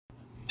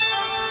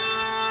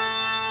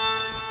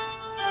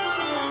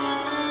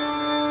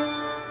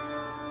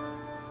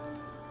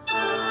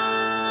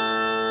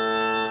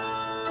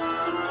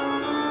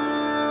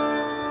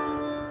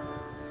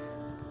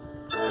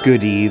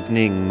Good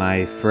evening,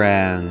 my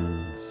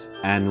friends,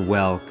 and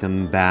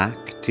welcome back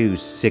to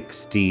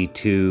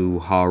 62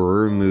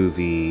 Horror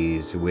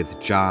Movies with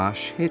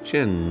Josh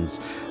Hitchens.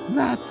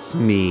 That's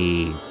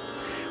me,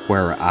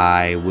 where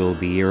I will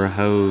be your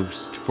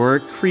host for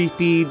a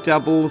creepy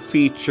double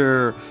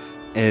feature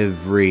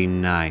every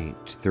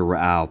night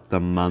throughout the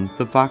month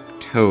of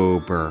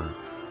October.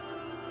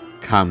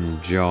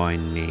 Come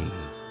join me,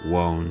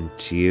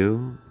 won't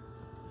you?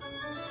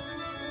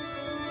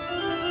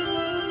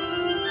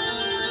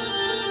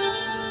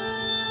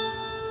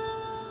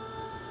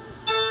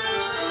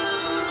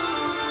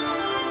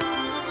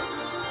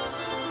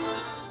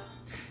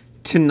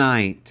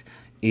 Tonight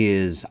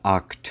is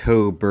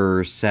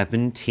October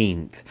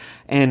 17th,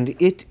 and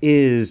it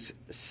is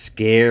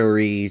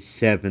Scary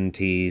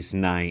 70s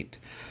night.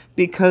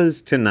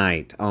 Because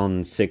tonight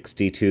on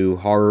 62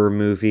 Horror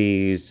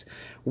Movies,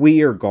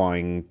 we are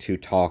going to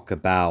talk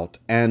about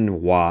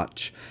and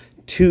watch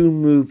two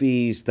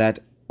movies that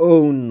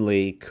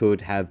only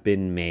could have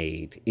been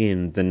made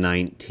in the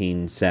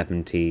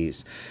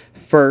 1970s.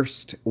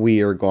 First,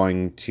 we are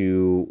going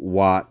to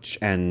watch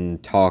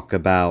and talk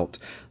about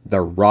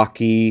the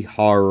Rocky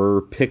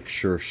Horror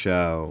Picture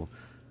Show.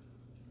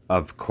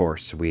 Of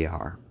course we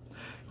are.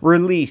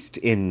 Released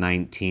in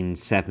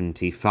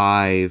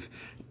 1975,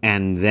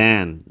 and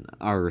then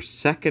our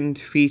second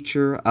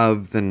feature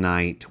of the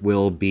night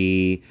will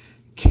be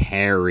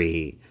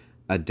Carrie,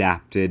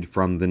 adapted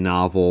from the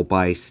novel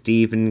by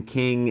Stephen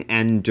King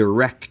and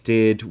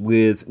directed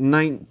with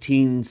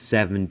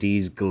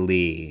 1970s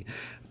glee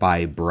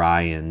by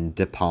Brian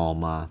De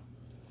Palma.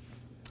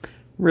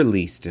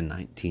 Released in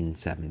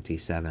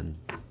 1977.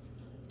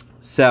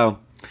 So,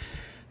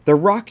 the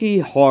Rocky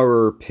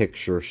Horror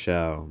Picture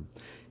Show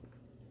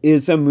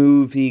is a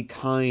movie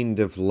kind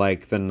of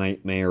like The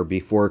Nightmare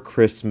Before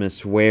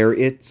Christmas, where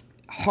it's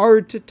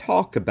hard to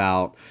talk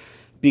about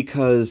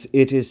because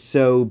it is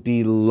so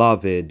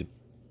beloved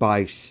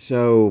by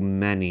so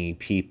many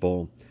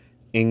people,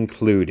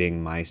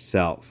 including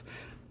myself.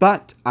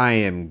 But I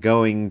am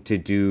going to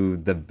do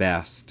the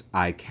best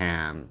I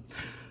can.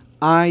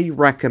 I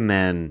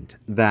recommend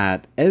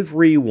that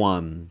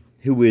everyone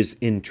who is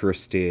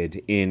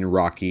interested in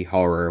Rocky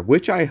Horror,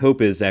 which I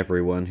hope is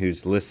everyone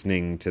who's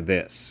listening to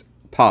this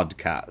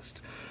podcast,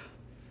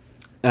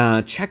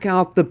 check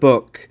out the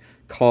book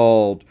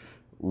called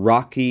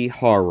Rocky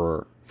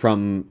Horror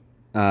from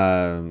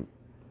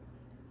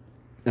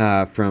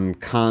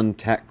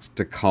Context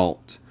to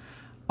Cult.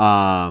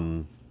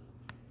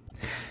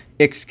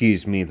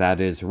 Excuse me,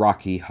 that is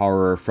Rocky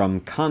Horror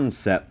from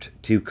Concept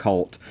to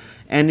Cult.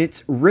 And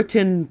it's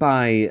written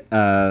by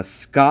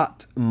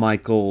Scott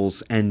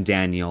Michaels and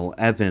Daniel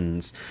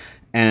Evans.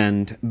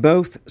 And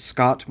both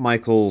Scott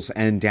Michaels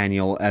and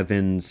Daniel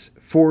Evans,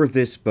 for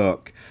this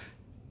book,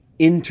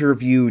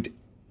 interviewed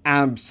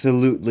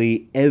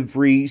absolutely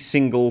every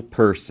single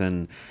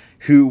person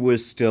who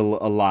was still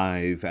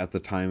alive at the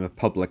time of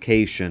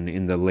publication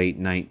in the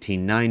late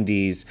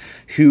 1990s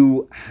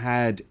who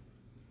had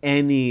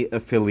any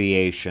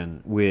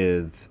affiliation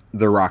with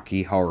the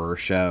Rocky Horror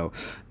Show,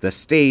 the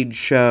stage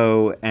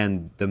show,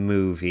 and the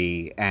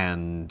movie,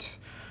 and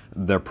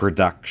the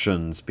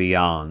productions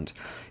beyond.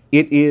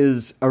 It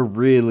is a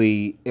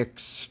really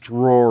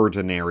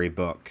extraordinary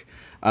book.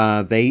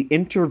 They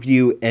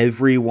interview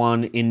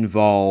everyone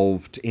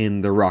involved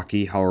in the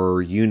Rocky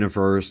Horror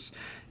universe,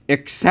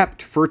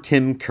 except for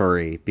Tim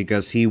Curry,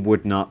 because he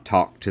would not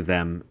talk to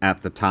them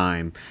at the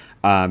time,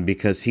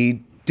 because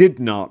he did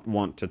not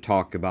want to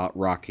talk about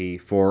Rocky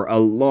for a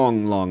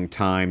long, long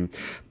time,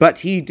 but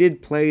he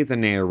did play the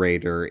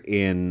narrator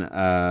in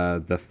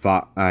the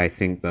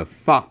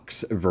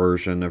Fox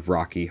version of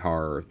Rocky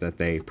Horror that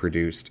they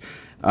produced.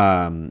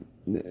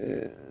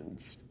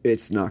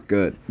 It's not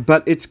good,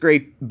 but it's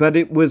great. But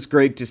it was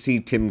great to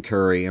see Tim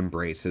Curry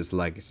embrace his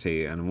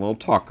legacy, and we'll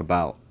talk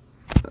about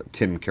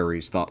Tim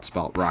Curry's thoughts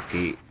about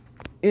Rocky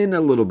in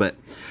a little bit.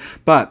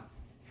 But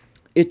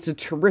it's a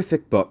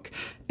terrific book,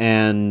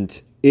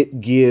 and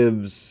it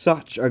gives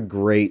such a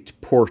great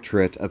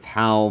portrait of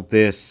how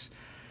this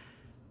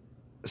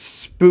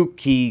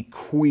spooky,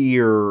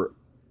 queer,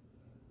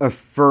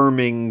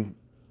 affirming,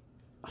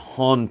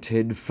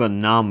 haunted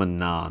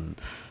phenomenon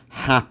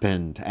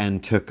happened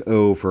and took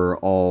over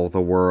all the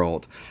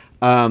world.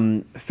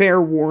 Fair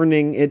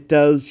warning, it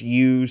does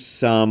use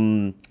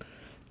some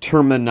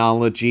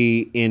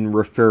terminology in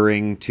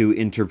referring to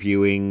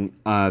interviewing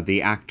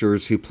the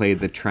actors who played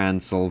the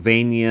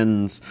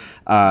Transylvanians.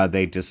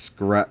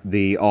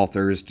 The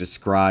authors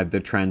describe the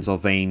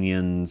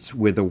Transylvanians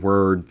with a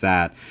word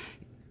that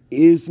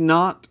is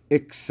not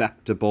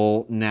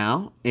acceptable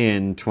now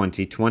in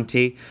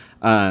 2020.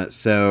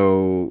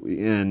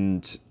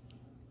 And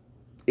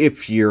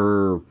if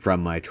you're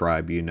from my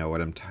tribe, you know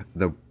what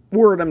the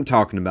word I'm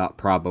talking about,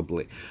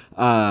 probably.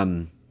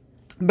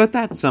 But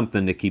that's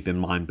something to keep in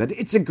mind. But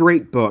it's a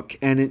great book,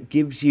 and it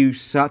gives you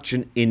such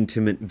an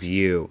intimate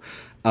view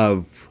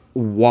of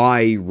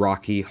why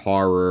Rocky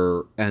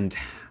Horror and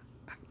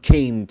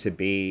came to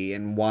be,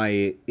 and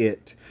why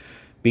it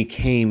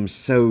became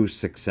so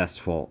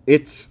successful.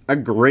 It's a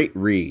great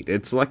read.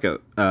 It's like a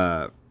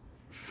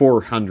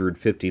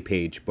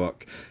 450-page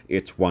book.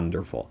 It's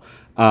wonderful.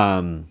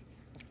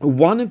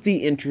 One of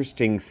the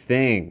interesting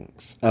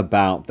things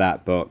about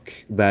that book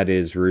that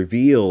is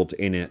revealed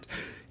in it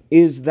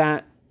is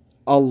that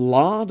a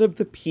lot of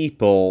the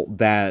people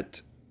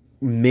that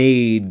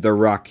made the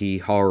Rocky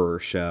Horror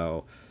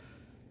Show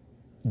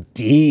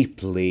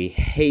deeply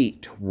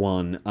hate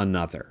one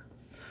another.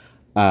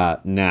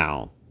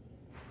 Now,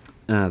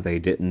 they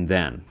didn't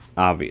then,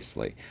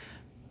 obviously.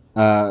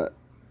 So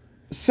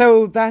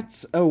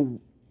that's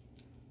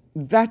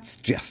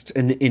just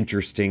an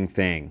interesting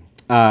thing.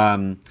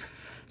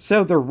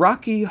 So the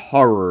Rocky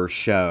Horror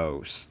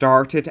Show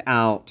started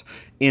out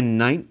in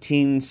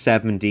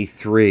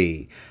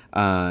 1973.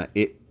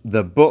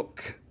 The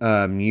book,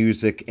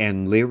 music,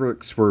 and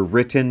lyrics were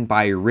written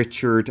by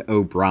Richard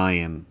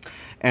O'Brien.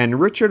 And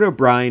Richard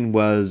O'Brien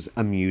was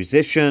a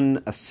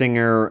musician, a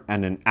singer,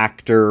 and an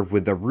actor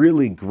with a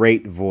really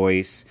great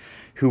voice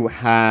who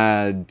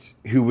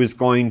was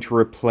going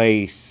to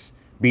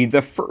be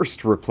the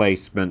first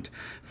replacement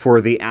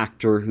for the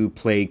actor who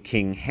played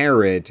King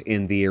Herod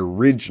in the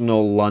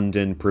original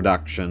London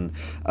production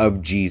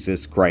of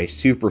Jesus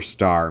Christ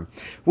Superstar,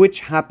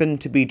 which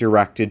happened to be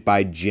directed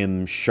by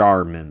Jim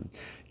Sharman.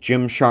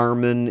 Jim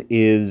Sharman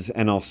is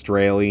an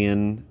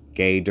Australian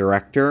gay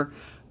director,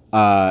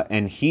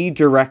 and he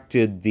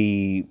directed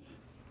the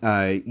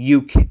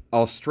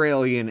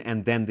Australian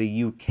and then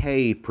the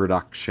UK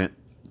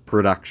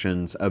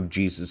productions of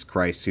Jesus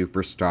Christ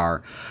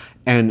Superstar.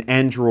 And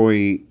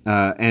Andrew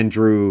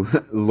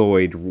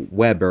Lloyd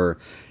Webber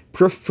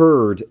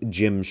preferred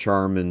Jim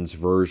Sharman's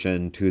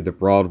version to the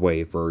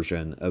Broadway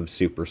version of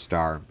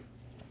Superstar.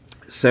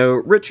 So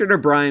Richard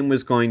O'Brien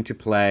was going to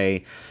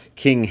play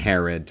King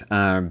Herod,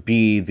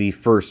 be the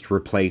first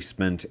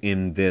replacement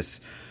in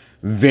this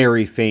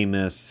very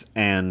famous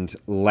and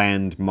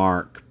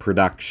landmark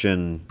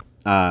production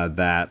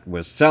that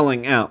was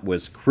selling out,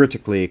 was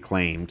critically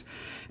acclaimed.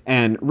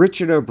 And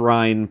Richard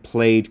O'Brien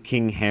played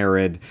King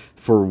Herod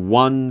for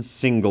one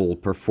single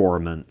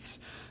performance,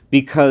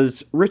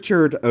 because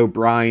Richard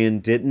O'Brien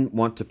didn't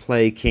want to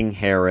play King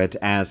Herod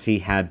as he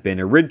had been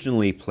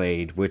originally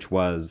played, which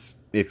was,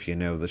 if you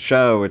know the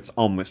show, it's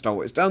almost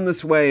always done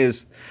this way,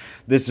 is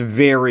this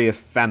very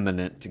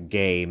effeminate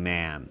gay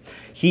man.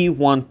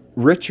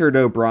 Richard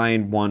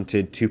O'Brien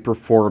wanted to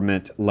perform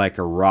it like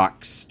a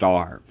rock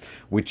star,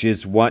 which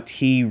is what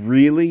he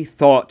really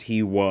thought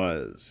he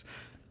was.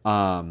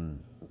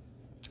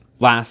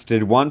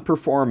 Lasted one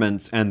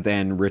performance, and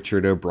then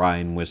Richard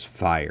O'Brien was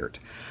fired.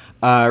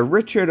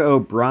 Richard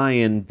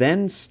O'Brien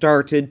then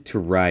started to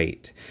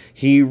write.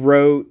 He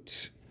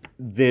wrote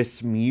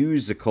this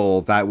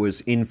musical that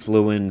was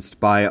influenced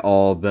by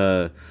all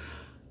the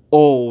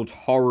old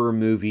horror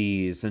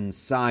movies and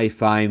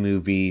sci-fi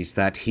movies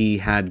that he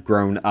had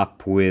grown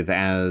up with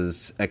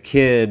as a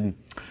kid.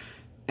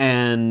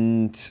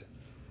 And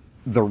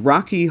the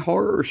Rocky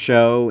Horror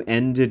Show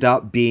ended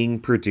up being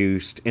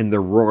produced in the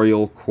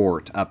Royal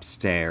Court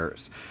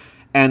upstairs.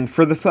 And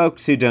for the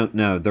folks who don't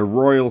know, the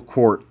Royal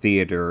Court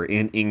Theatre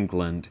in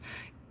England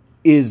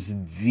is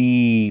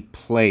the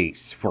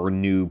place for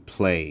new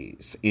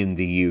plays in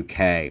the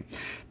UK.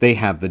 They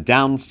have the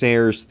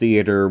downstairs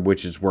theatre,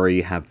 which is where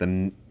you have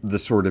the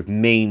sort of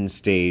main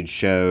stage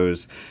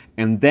shows,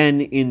 and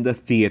then in the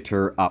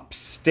theatre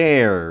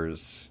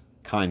upstairs,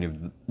 kind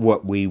of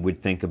what we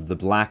would think of the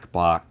black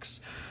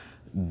box,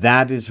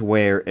 that is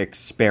where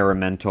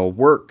experimental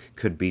work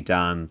could be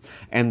done,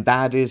 and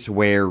that is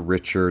where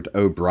Richard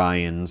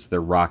O'Brien's The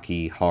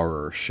Rocky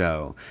Horror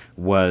Show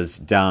was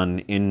done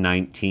in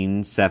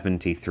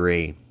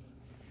 1973.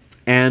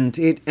 And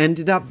it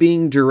ended up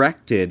being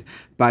directed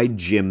by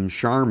Jim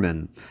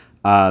Sharman,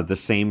 the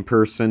same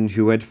person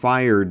who had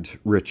fired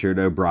Richard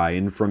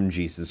O'Brien from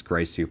Jesus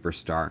Christ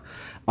Superstar.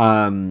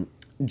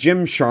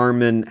 Jim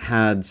Sharman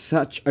had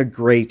such a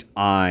great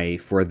eye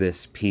for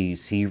this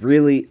piece. He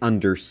really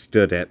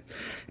understood it.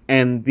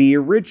 And the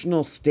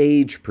original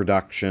stage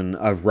production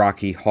of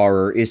Rocky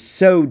Horror is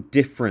so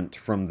different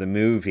from the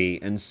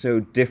movie and so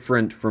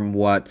different from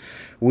what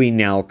we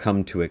now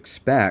come to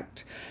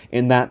expect,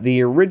 in that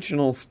the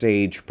original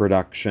stage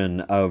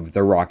production of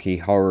the Rocky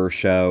Horror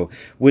Show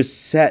was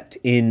set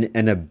in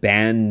an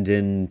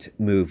abandoned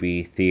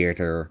movie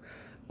theater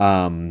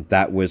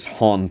that was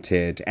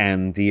haunted,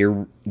 and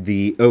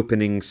the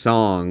opening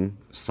song,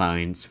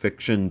 Science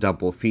Fiction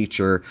Double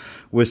Feature,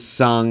 was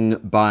sung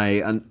by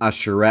an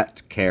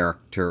usherette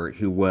character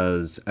who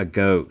was a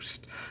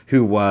ghost,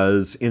 who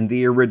was, in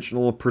the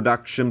original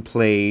production,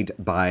 played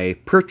by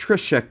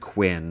Patricia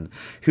Quinn,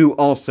 who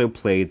also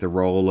played the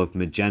role of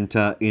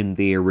Magenta in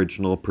the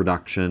original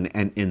production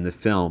and in the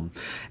film.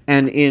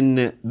 And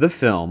in the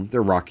film,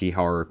 The Rocky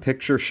Horror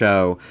Picture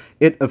Show,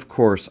 it, of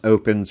course,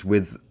 opens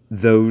with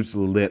those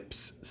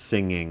lips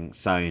singing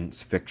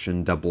Science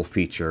Fiction Double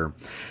Feature.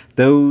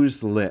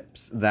 Those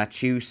lips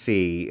that you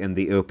see in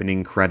the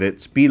opening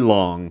credits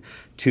belong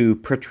to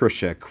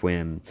Patricia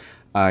Quinn.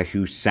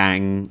 who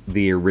sang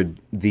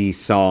the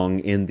song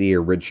in the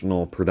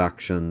original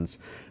productions.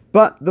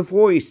 But the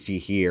voice you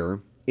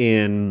hear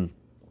in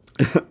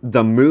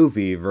the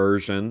movie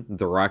version,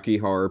 the Rocky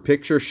Horror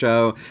Picture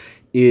Show,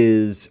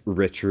 is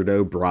Richard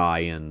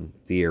O'Brien,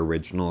 the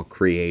original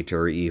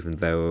creator, even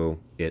though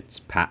it's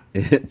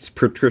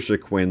Patricia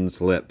Quinn's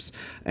lips.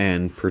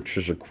 And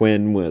Patricia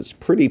Quinn was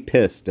pretty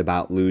pissed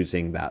about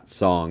losing that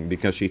song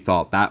because she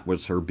thought that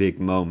was her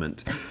big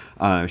moment.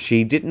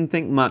 She didn't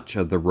think much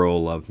of the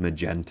role of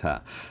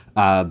Magenta.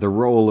 The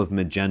role of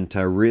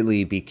Magenta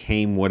really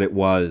became what it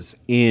was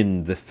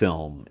in the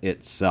film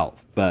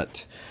itself.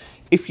 But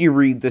if you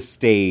read the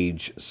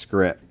stage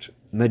script,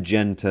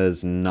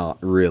 Magenta's not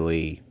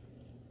really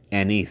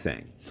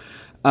anything.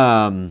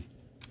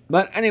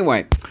 But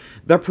anyway,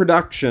 the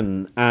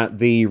production at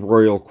the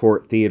Royal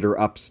Court Theatre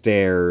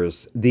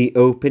upstairs, the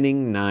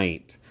opening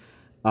night,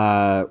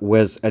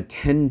 was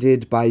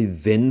attended by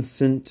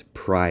Vincent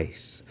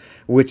Price,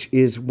 which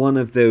is one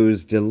of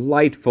those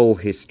delightful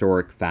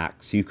historic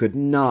facts you could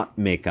not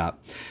make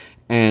up.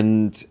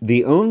 And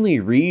the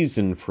only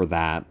reason for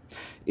that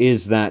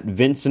is that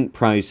Vincent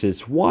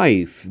Price's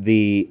wife,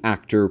 the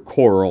actor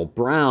Coral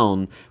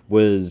Brown,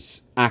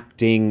 was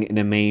acting in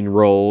a main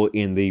role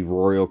in the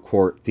Royal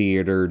Court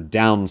Theatre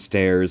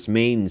downstairs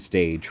main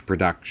stage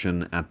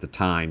production at the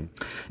time.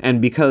 And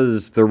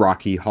because the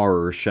Rocky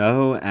Horror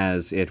Show,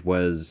 as it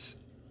was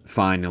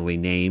finally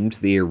named,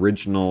 the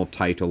original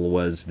title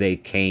was They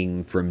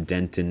Came from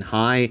Denton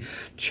High,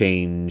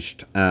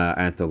 changed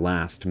at the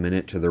last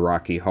minute to the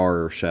Rocky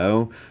Horror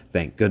Show,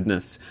 thank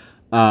goodness.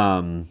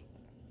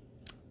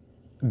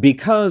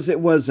 Because it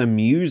was a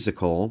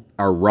musical,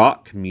 a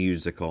rock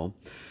musical,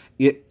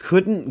 it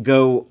couldn't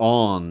go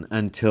on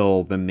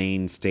until the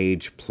main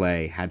stage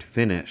play had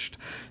finished.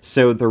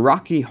 So the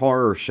Rocky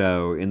Horror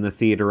Show in the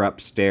theater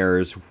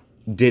upstairs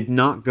did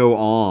not go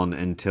on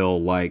until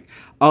like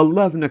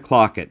 11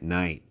 o'clock at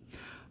night.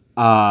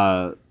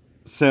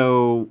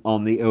 So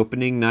on the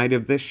opening night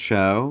of this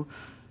show,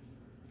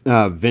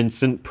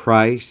 Vincent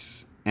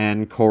Price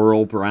and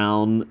Coral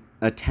Brown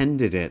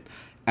attended it.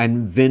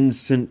 And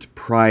Vincent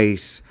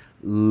Price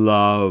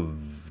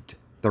loved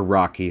the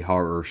Rocky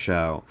Horror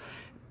Show.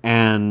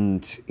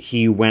 And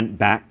he went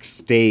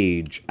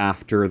backstage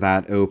after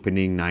that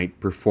opening night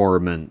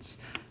performance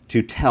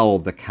to tell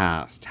the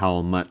cast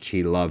how much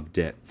he loved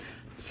it.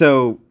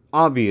 So,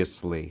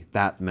 obviously,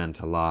 that meant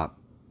a lot.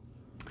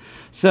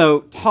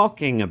 So,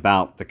 talking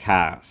about the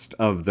cast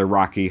of the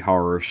Rocky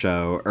Horror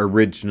Show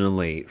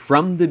originally,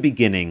 from the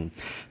beginning,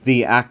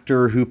 the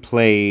actor who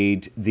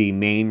played the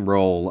main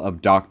role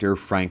of Dr.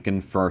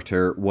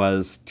 Frankenfurter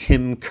was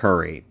Tim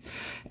Curry.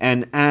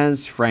 And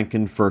as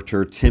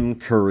Frankenfurter, Tim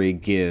Curry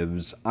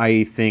gives,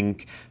 I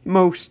think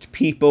most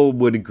people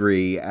would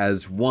agree,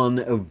 as one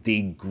of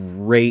the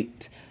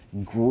great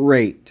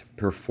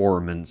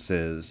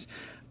performances,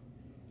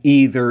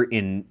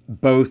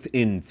 both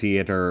in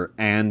theater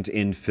and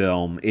in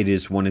film. It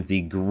is one of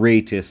the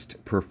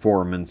greatest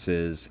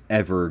performances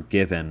ever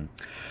given.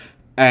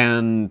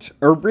 And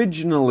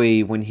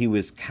originally, when he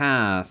was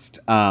cast,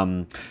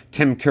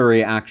 Tim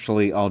Curry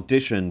actually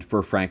auditioned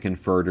for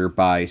Frankenfurter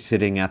by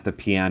sitting at the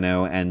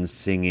piano and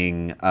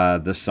singing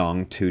the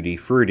song Tutti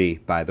Frutti,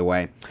 by the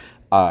way,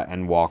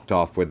 and walked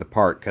off with the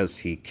part because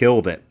he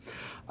killed it.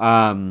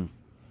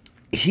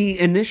 He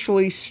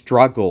initially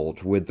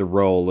struggled with the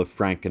role of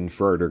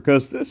Frankenfurter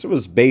because this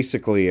was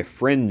basically a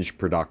fringe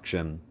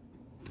production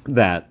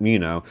that,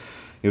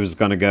 it was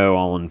going to go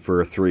on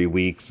for 3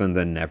 weeks and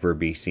then never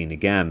be seen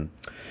again.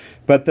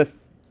 But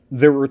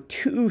there were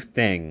two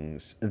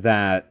things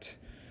that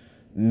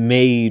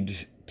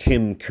made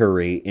Tim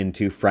Curry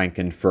into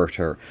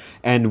Frankenfurter.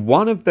 And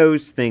one of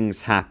those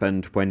things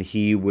happened when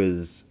he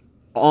was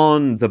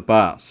on the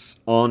bus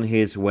on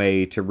his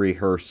way to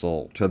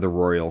rehearsal to the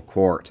Royal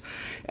Court.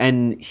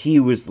 And he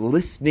was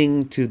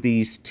listening to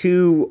these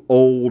two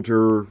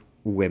older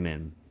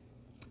women,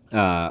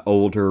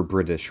 older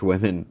British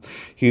women,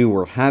 who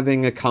were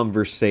having a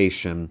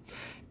conversation,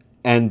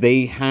 and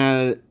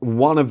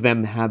one of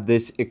them had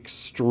this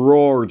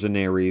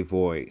extraordinary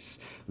voice,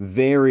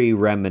 very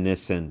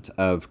reminiscent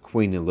of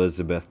Queen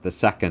Elizabeth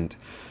II.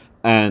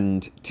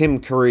 And Tim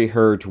Curry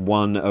heard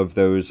one of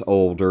those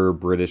older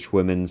British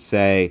women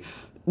say,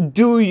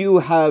 "Do you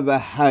have a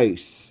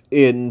house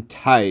in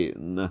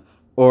town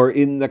or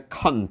in the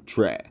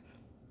country?"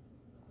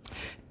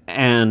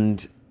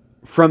 And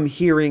from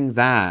hearing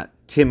that,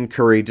 Tim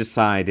Curry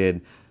decided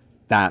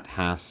that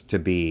has to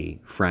be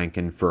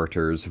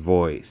Frankenfurter's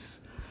voice.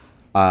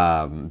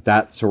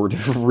 That sort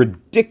of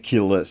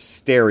ridiculous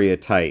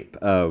stereotype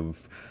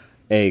of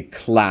a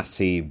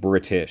classy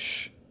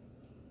British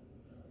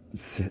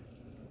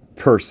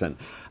person.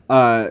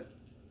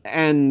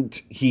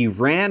 And he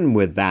ran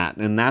with that,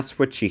 and that's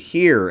what you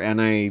hear.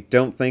 And I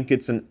don't think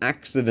it's an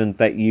accident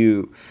that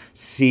you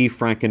see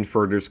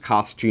Frankenfurter's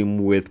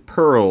costume with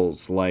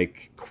pearls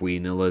like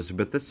Queen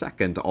Elizabeth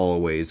II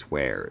always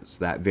wears,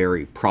 that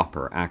very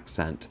proper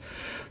accent.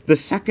 The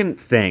second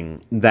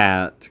thing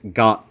that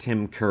got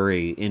Tim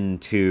Curry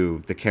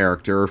into the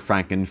character of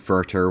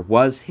Frankenfurter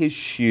was his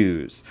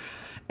shoes.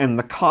 And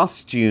the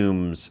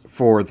costumes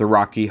for the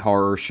Rocky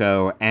Horror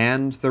Show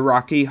and the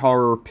Rocky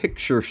Horror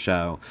Picture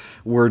Show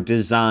were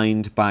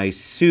designed by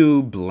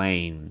Sue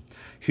Blaine,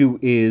 who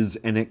is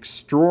an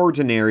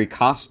extraordinary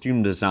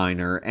costume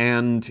designer,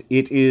 and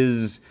it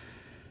is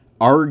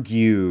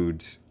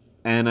argued,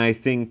 and I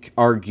think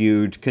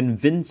argued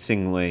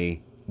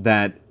convincingly,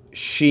 that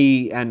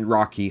she and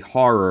Rocky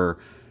Horror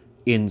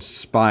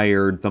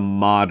inspired the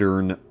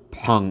modern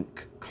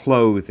punk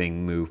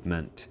clothing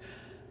movement.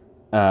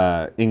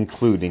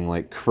 Including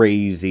like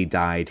crazy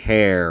dyed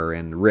hair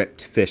and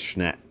ripped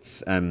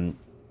fishnets and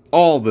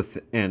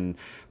and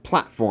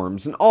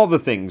platforms and all the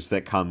things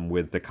that come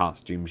with the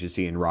costumes you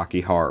see in Rocky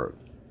Horror.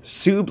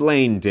 Sue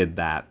Blaine did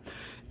that,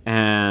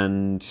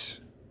 and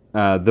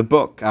the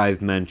book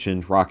I've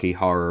mentioned, Rocky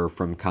Horror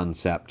from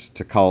Concept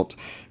to Cult,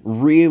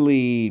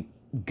 really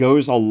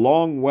goes a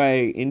long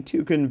way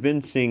into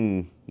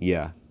convincing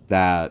you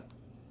that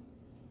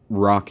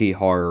Rocky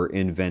Horror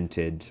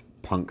invented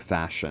punk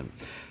fashion.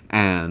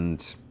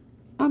 And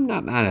I'm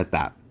not mad at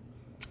that.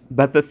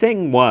 But the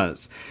thing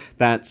was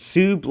that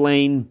Sue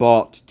Blaine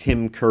bought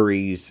Tim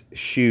Curry's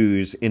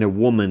shoes in a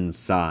woman's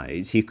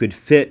size. He could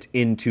fit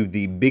into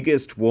the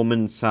biggest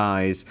woman's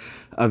size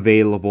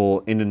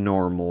available in a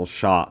normal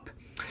shop.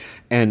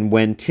 And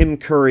when Tim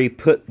Curry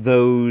put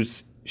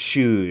those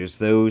shoes,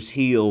 those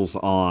heels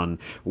on,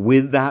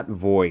 with that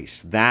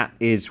voice, that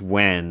is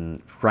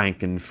when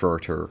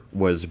Frankenfurter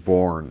was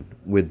born,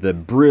 with the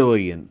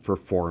brilliant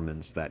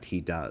performance that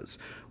he does,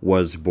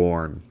 was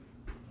born.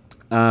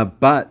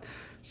 But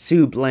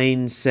Sue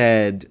Blaine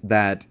said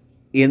that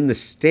in the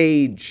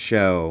stage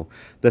show,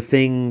 the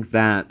thing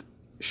that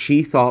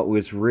she thought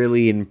was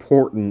really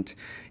important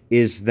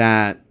is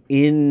that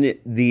in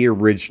the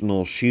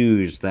original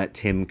shoes that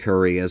Tim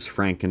Curry as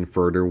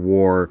Frankenfurter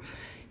wore,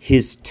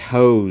 his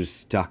toes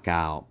stuck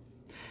out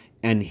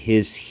and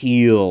his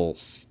heel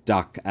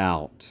stuck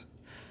out.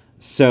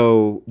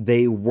 So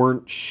they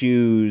weren't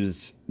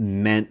shoes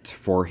meant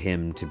for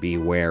him to be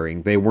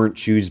wearing. They weren't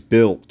shoes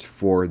built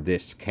for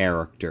this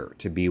character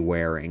to be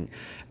wearing.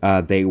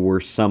 They were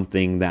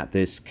something that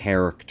this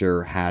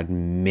character had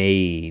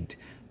made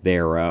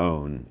their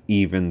own,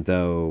 even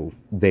though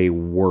they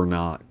were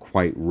not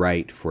quite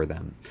right for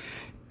them.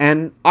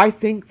 And I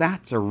think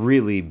that's a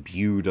really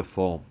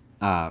beautiful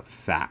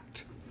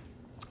fact.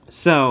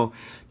 So,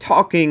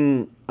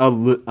 I'm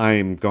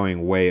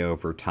going way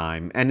over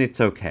time, and it's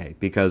okay,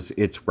 because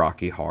it's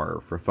Rocky Horror,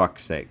 for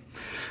fuck's sake.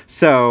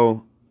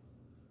 So,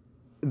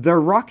 the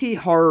Rocky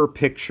Horror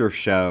Picture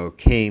Show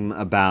came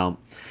about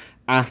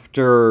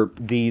after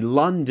the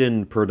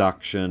London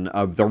production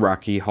of the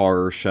Rocky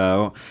Horror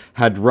Show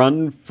had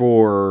run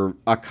for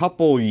a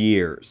couple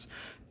years,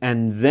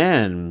 and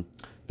then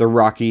the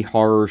Rocky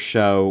Horror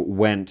Show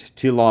went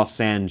to Los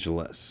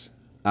Angeles.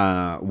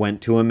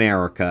 Went to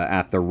America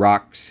at the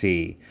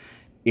Roxy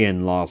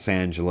in Los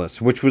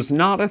Angeles, which was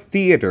not a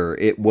theater.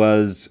 It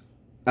was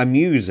a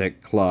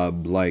music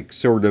club, like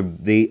sort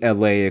of the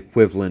LA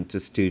equivalent to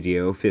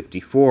Studio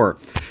 54.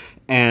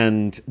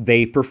 And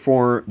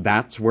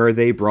that's where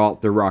they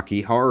brought the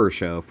Rocky Horror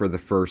Show for the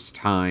first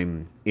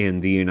time in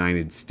the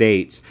United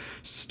States,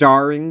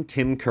 starring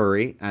Tim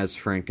Curry as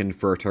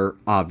Frankenfurter,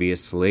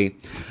 obviously,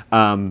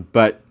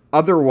 but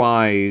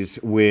otherwise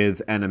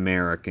with an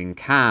American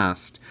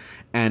cast.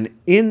 And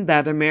in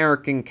that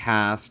American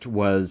cast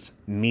was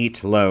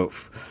Meat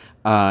Loaf.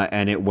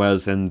 And it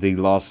was in the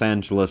Los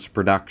Angeles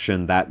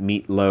production that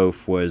Meat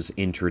Loaf was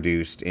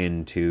introduced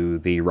into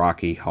the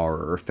Rocky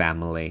Horror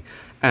family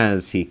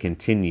as he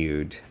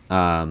continued.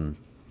 And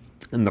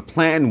the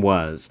plan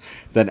was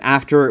that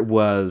after it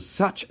was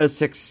such a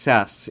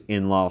success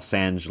in Los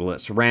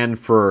Angeles, ran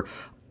for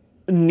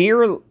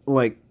near,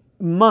 like,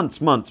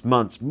 months,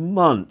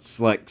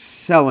 like,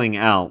 selling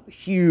out,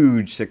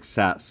 huge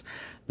success,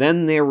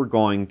 then they were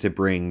going to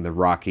bring the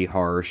Rocky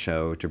Horror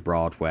Show to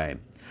Broadway.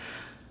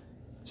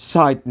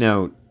 Side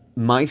note,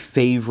 my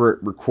favorite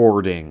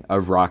recording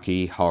of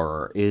Rocky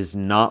Horror is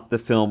not the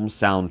film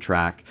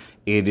soundtrack,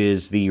 it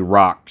is the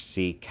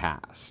Roxy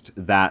cast,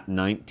 that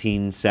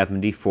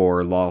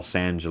 1974 Los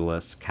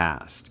Angeles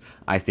cast.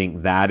 I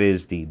think that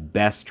is the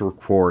best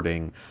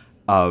recording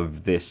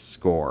of this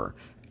score,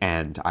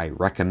 and I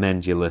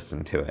recommend you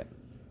listen to it.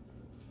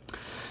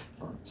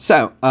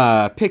 So,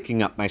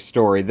 picking up my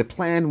story, the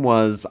plan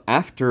was,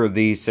 after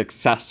the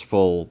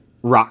successful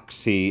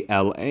Roxy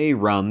LA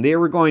run, they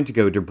were going to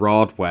go to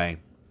Broadway.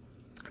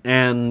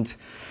 And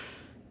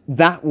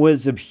that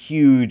was a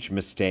huge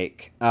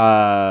mistake,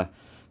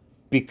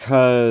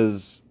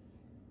 because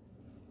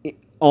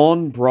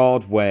on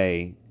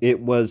Broadway, it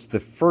was the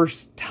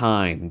first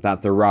time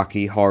that the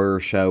Rocky Horror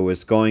Show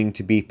was going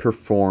to be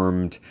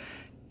performed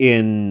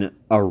in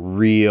a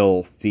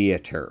real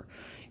theater.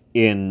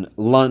 In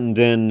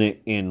London,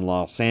 in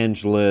Los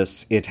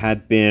Angeles, it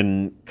had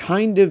been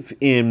kind of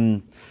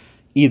in,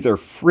 either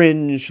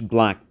fringe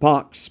black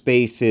box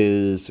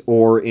spaces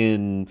or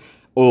in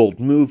old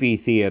movie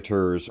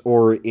theaters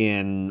or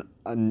in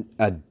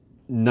a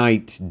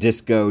night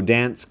disco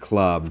dance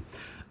club.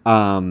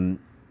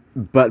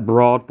 But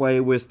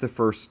Broadway was the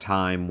first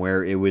time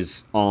where it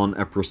was on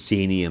a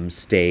proscenium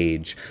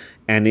stage,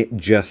 and it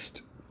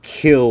just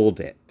killed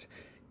it.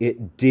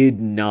 It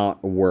did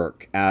not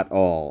work at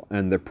all,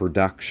 and the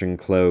production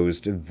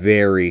closed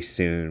very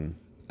soon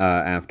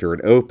after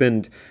it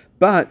opened.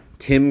 But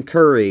Tim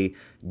Curry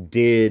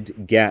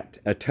did get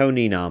a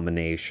Tony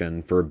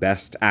nomination for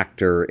Best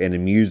Actor in a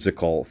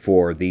Musical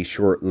for the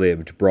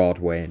short-lived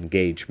Broadway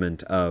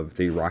engagement of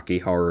the Rocky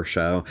Horror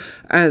Show,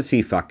 as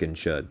he fucking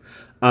should.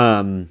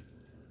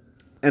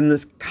 And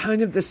this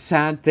kind of the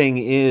sad thing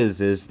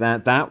is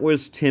that that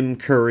was Tim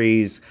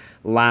Curry's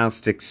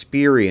last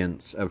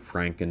experience of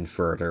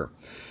Frank-N-Furter,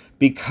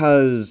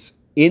 because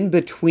in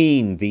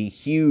between the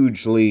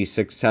hugely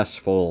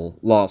successful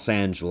Los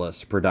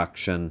Angeles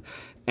production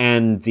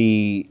and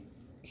the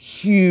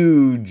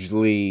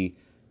hugely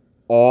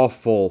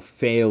awful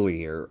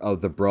failure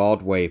of the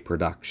Broadway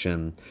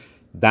production,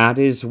 that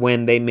is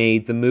when they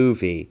made the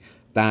movie.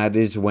 That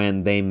is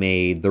when they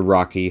made the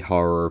Rocky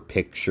Horror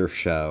Picture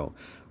Show.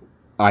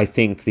 I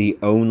think the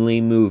only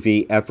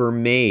movie ever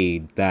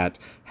made that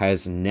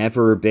has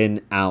never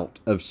been out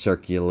of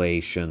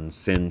circulation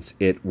since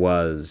it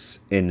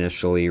was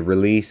initially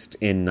released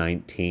in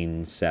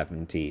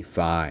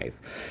 1975.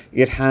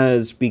 It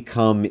has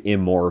become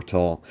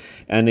immortal,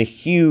 and a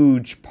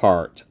huge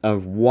part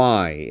of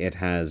why it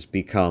has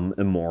become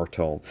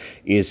immortal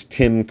is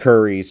Tim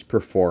Curry's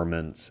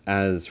performance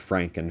as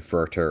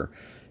Frank-N-Furter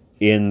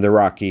in the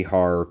Rocky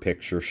Horror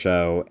Picture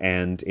Show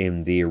and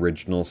in the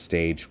original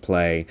stage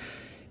play.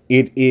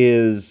 It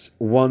is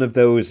one of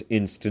those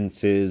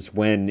instances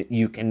when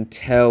you can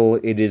tell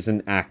it is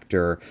an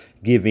actor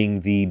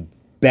giving the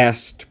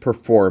best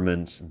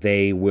performance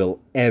they will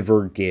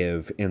ever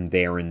give in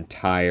their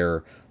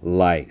entire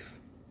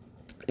life.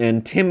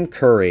 And Tim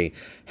Curry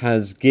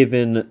has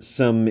given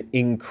some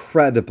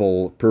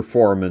incredible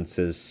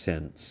performances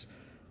since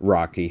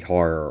Rocky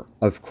Horror,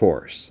 of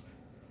course.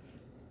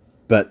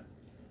 But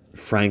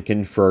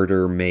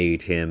Frank-N-Furter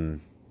made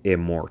him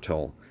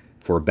immortal,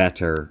 for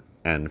better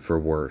and for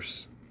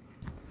worse.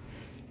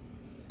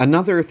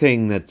 Another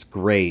thing that's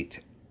great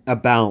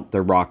about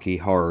the Rocky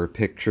Horror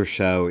Picture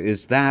Show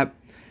is that,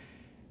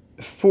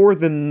 for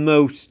the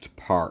most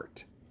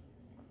part,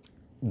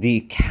 the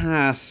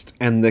cast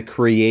and the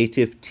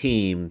creative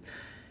team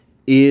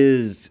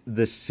is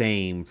the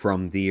same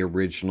from the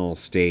original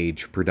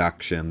stage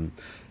production,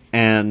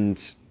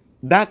 and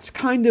that's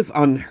kind of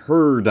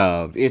unheard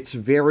of. It's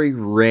very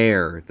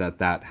rare that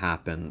that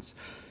happens.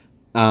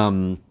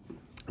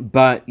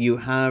 But you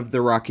have the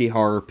Rocky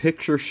Horror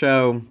Picture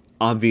Show,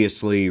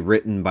 obviously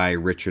written by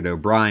Richard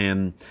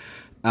O'Brien,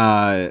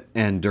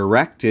 and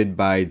directed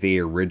by the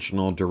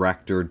original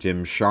director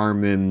Jim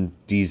Sharman,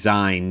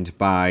 designed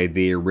by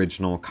the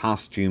original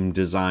costume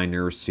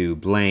designer Sue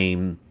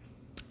Blame.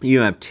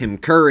 You have Tim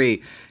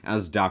Curry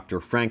as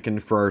Dr.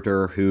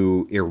 Frank-N-Furter,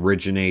 who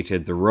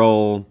originated the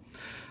role.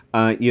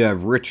 You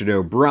have Richard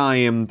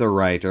O'Brien, the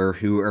writer,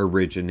 who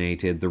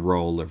originated the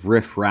role of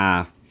Riff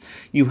Raff.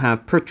 You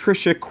have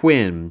Patricia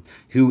Quinn,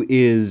 who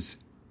is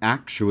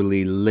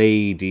actually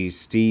Lady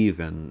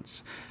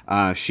Stevens.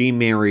 She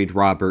married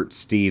Robert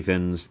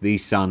Stevens, the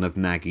son of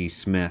Maggie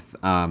Smith,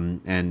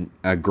 and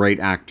a great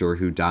actor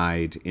who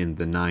died in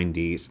the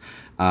 90s.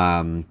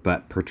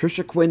 But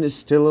Patricia Quinn is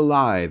still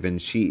alive,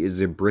 and she is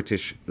a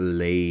British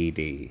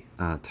lady,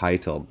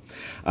 titled.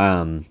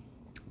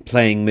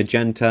 Playing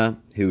Magenta,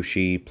 who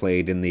she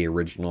played in the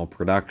original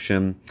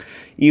production.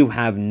 You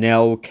have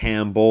Nell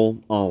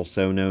Campbell,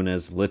 also known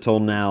as Little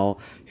Nell,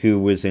 who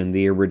was in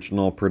the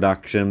original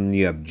production.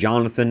 You have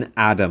Jonathan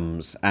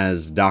Adams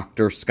as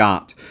Dr.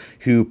 Scott,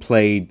 who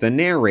played the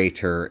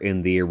narrator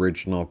in the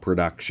original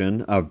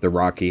production of the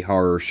Rocky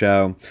Horror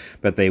Show,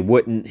 but they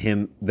wouldn't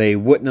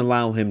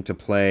allow him to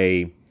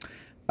play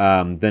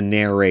the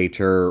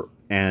narrator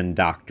and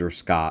Dr.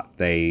 Scott.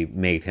 They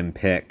made him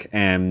pick,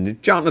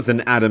 and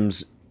Jonathan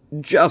Adams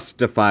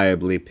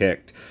justifiably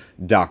picked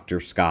Dr.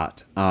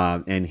 Scott,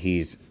 and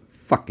he's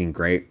fucking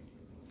great.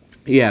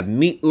 You have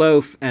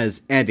Meatloaf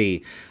as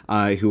Eddie,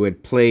 who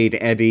had played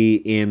Eddie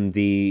in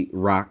the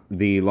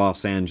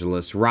Los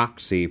Angeles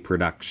Roxy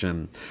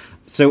production.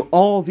 So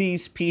all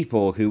these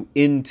people who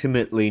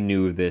intimately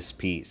knew this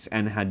piece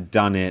and had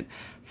done it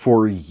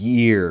for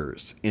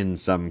years in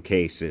some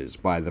cases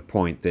by the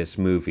point this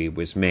movie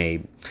was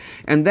made.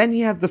 And then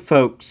you have the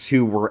folks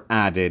who were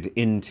added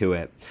into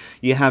it.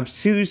 You have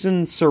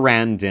Susan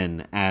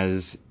Sarandon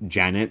as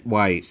Janet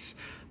Weiss.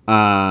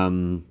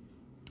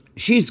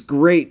 She's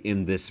great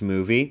in this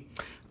movie.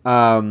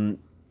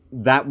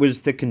 That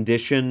was the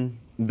condition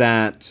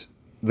that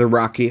the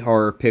Rocky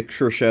Horror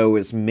Picture Show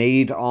is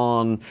made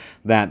on,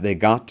 that they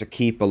got to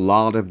keep a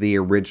lot of the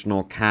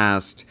original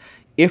cast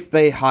if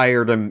they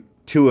hired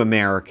two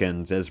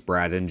Americans as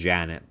Brad and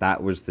Janet.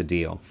 That was the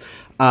deal.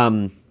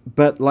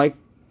 But like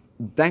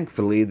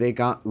thankfully, they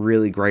got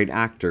really great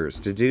actors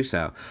to do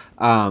so.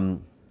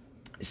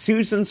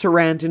 Susan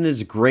Sarandon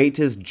is great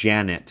as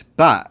Janet,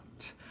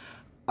 but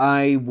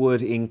I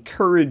would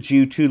encourage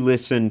you to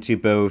listen to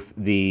both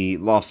the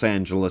Los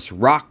Angeles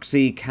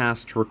Roxy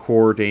cast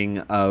recording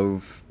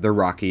of the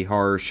Rocky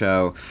Horror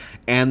Show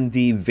and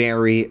the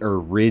very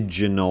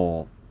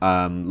original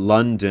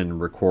London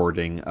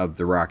recording of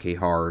the Rocky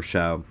Horror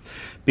Show.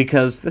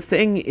 Because the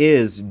thing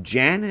is,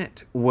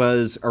 Janet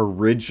was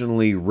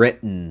originally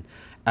written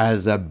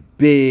as a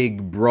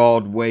big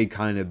Broadway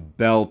kind of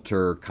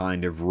belter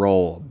kind of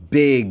role.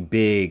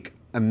 Big,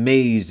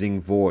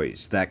 amazing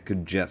voice that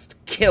could just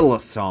kill a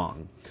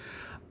song.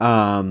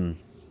 And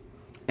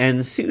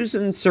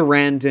Susan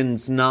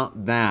Sarandon's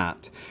not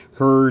that.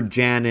 Her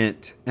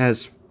Janet,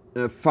 as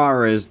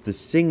far as the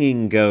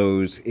singing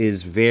goes,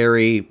 is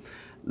very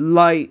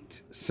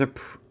light,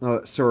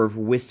 sort of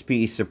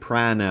wispy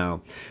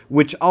soprano,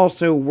 which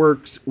also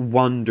works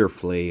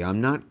wonderfully.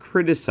 I'm not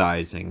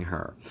criticizing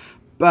her,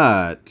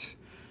 but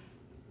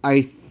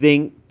I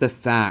think the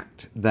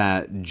fact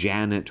that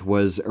Janet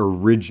was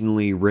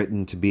originally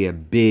written to be a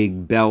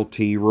big,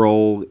 belty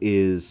role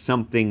is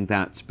something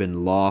that's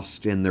been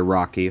lost in the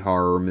Rocky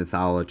Horror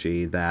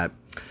mythology that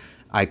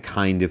I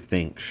kind of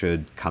think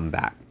should come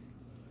back.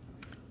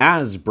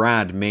 As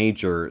Brad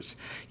Majors,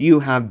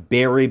 you have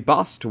Barry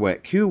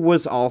Bostwick, who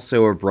was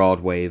also a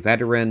Broadway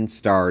veteran,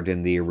 starred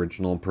in the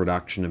original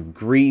production of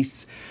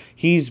Grease.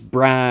 He's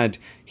Brad.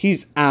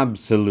 He's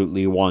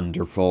absolutely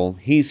wonderful.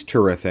 He's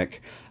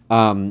terrific.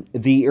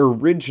 The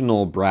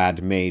original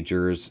Brad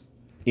Majors,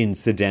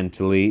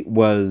 incidentally,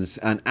 was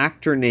an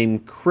actor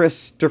named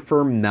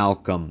Christopher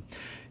Malcolm,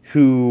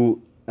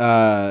 who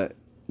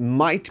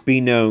might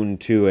be known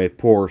to a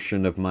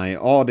portion of my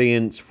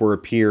audience for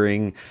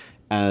appearing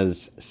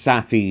as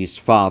Safi's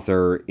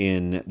father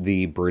in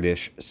the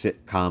British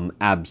sitcom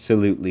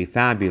Absolutely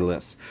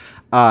Fabulous.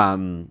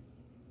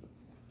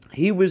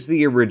 He was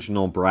the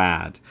original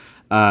Brad.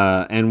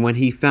 And when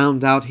he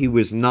found out he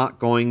was not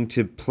going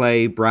to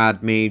play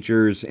Brad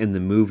Majors in the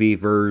movie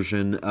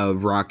version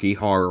of Rocky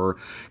Horror,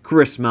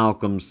 Chris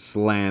Malcolm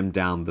slammed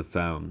down the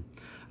phone.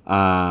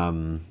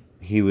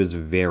 He was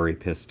very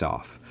pissed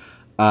off.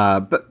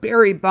 But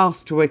Barry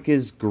Bostwick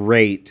is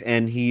great,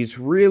 and he's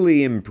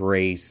really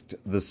embraced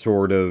the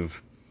sort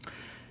of,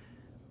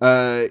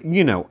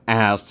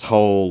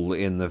 asshole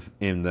in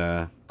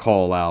the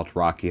call-out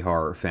Rocky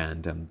Horror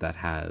fandom that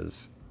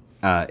has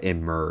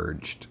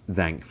emerged,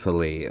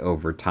 thankfully,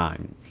 over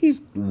time.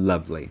 He's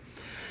lovely.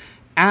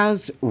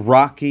 As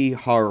Rocky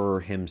Horror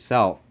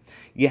himself,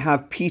 you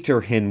have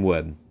Peter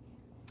Hinwood.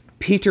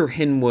 Peter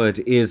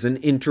Hinwood is an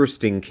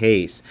interesting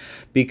case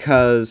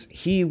because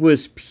he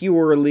was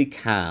purely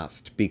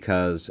cast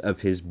because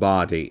of his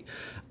body.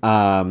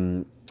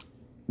 He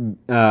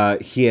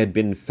had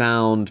been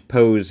found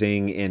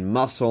posing in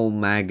muscle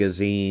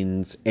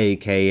magazines,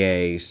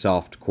 aka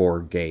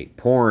softcore gay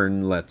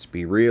porn, let's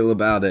be real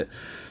about it.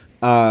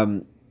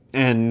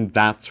 And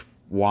that's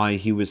why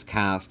he was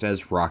cast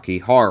as Rocky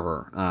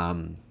Horror.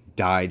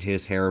 Dyed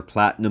his hair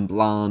platinum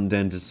blonde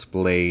and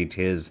displayed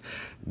his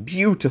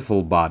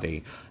beautiful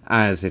body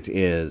as it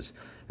is.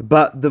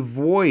 But the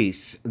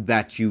voice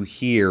that you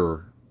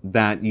hear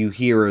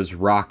as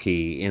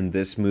Rocky in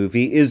this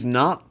movie is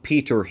not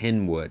Peter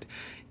Hinwood.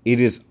 It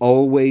is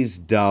always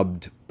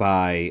dubbed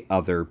by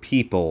other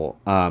people,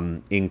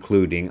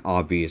 including,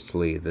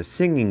 obviously, the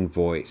singing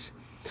voice.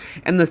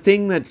 And the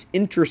thing that's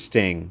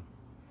interesting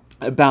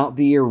about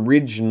the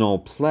original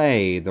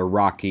play, The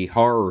Rocky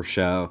Horror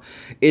Show,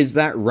 is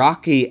that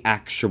Rocky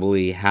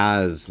actually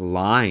has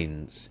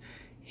lines.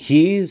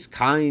 He's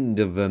kind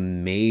of a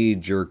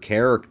major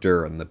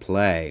character in the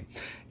play,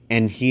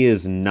 and he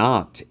is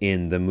not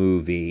in the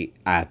movie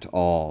at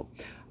all.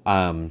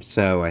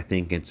 So I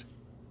think it's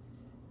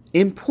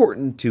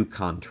important to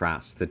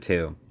contrast the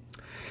two.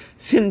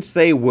 Since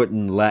they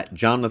wouldn't let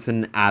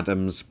Jonathan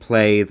Adams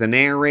play the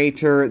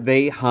narrator,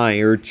 they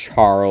hired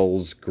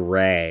Charles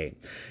Gray,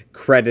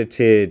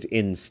 credited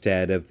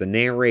instead of the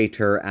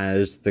narrator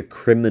as the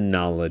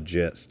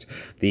criminologist,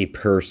 the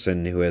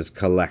person who has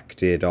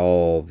collected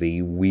all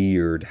the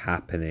weird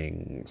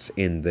happenings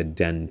in the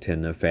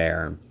Denton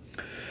affair.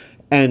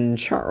 And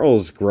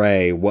Charles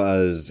Gray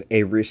was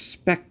a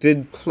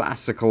respected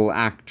classical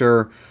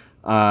actor.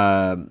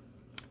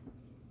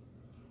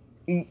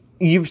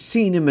 You've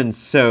seen him in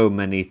so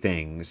many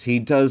things. He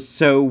does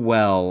so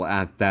well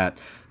at that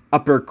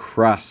upper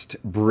crust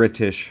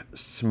British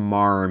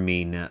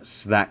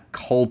smarminess, that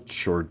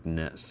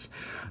culturedness,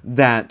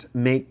 that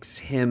makes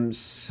him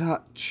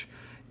such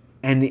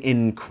an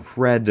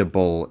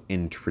incredible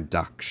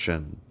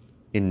introduction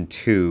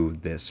into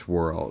this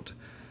world.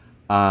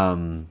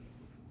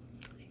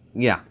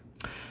 Yeah.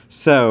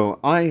 So,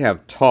 I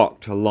have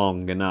talked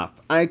long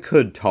enough. I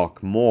could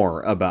talk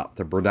more about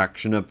the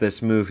production of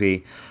this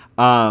movie,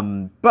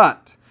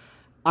 but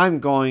I'm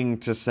going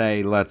to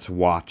say let's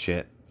watch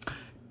it.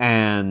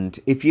 And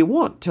if you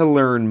want to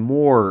learn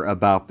more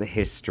about the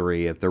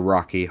history of the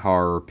Rocky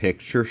Horror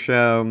Picture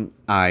Show,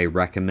 I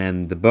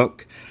recommend the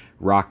book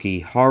Rocky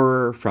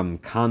Horror from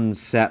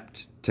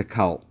Concept to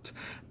Cult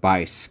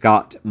by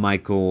Scott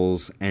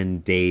Michaels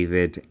and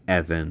David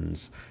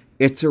Evans.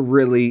 It's a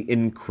really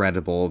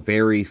incredible,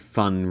 very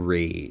fun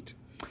read.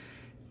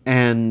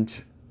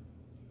 And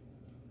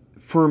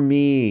for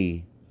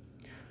me,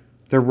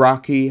 the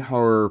Rocky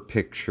Horror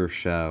Picture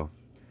Show,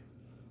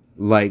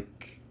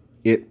 like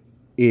it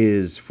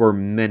is for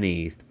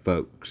many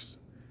folks,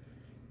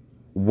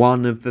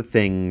 one of the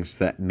things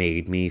that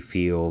made me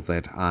feel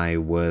that I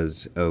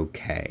was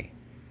okay.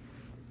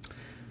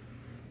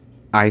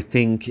 I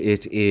think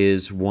it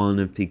is one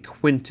of the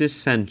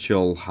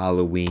quintessential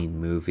Halloween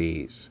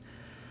movies.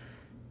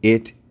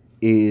 It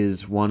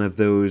is one of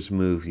those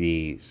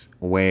movies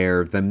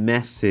where the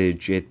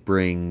message it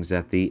brings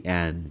at the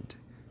end,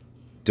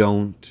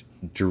 don't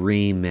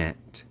dream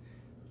it,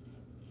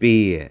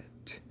 be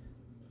it,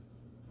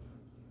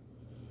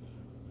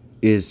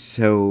 is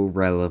so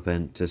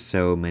relevant to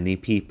so many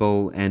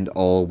people and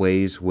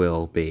always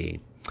will be.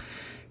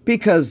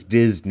 Because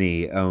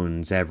Disney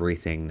owns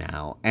everything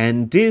now,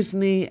 and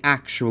Disney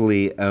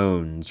actually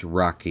owns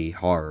Rocky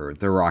Horror,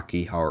 the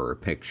Rocky Horror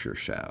Picture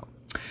Show.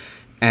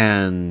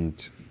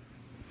 And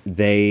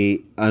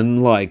they,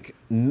 unlike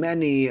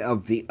many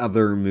of the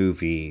other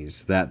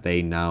movies that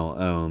they now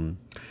own,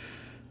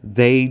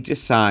 they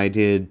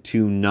decided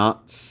to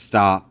not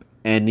stop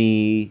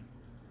any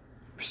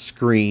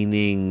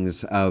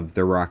screenings of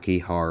the Rocky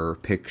Horror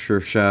Picture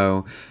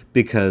Show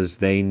because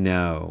they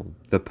know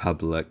the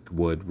public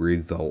would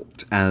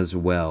revolt, as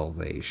well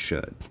they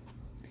should.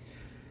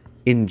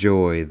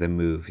 Enjoy the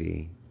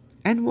movie,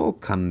 and we'll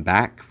come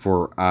back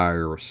for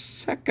our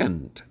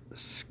second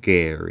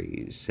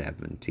scary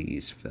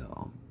 70s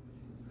film.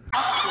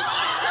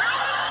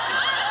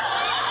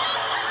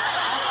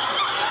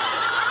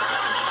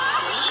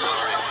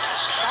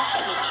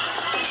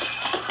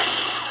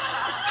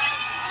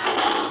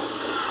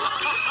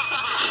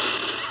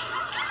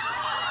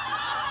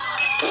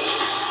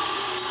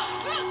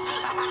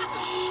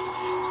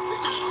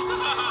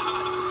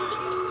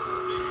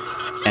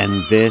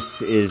 And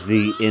this is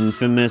the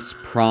infamous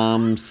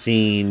prom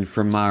scene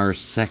from our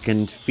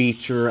second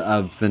feature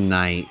of the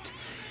night,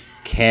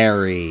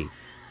 Carrie,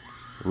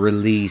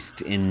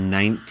 released in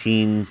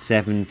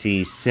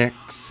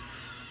 1976,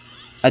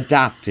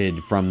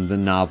 adapted from the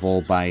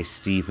novel by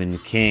Stephen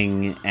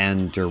King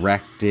and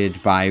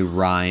directed by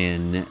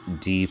Brian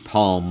De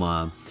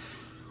Palma.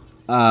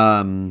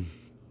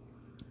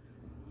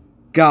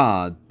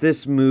 God,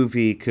 this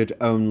movie could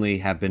only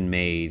have been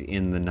made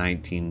in the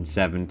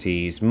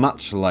 1970s,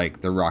 much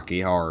like the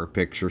Rocky Horror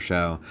Picture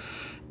Show.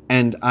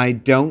 And I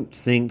don't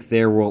think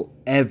there will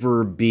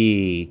ever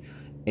be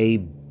a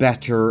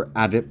better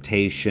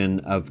adaptation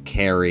of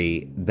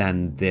Carrie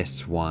than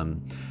this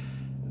one.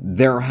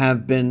 There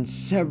have been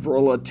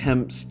several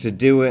attempts to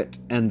do it,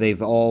 and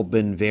they've all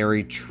been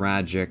very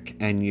tragic,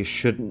 and you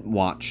shouldn't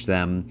watch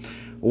them.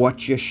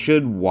 What you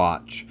should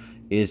watch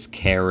is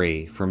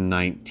Carrie from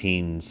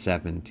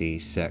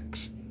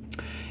 1976.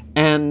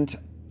 And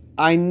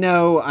I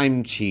know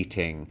I'm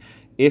cheating.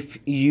 If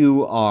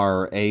you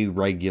are a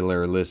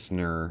regular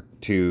listener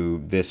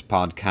to this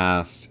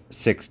podcast,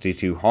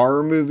 62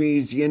 Horror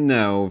Movies, you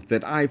know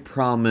that I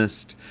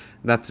promised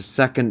that the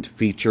second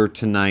feature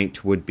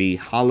tonight would be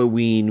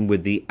Halloween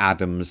with the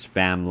Addams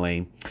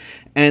Family.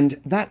 And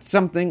that's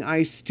something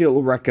I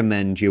still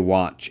recommend you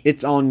watch.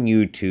 It's on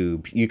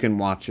YouTube. You can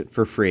watch it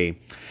for free.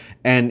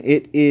 And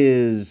it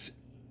is,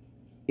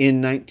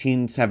 in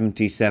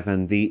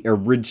 1977, the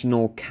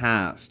original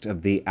cast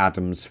of the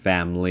Addams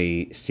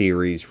Family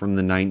series from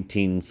the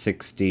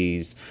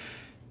 1960s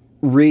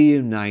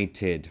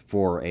reunited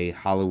for a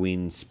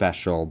Halloween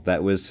special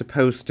that was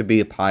supposed to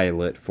be a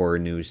pilot for a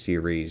new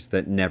series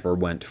that never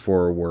went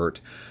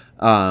forward.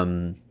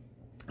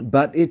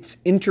 But it's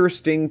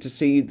interesting to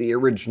see the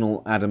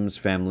original Addams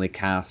Family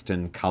cast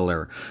in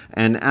color.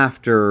 And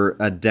after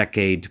a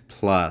decade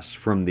plus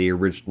from the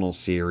original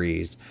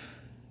series,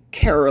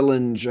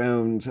 Carolyn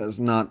Jones has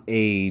not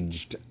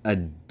aged a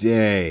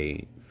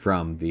day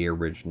from the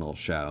original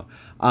show.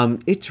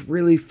 It's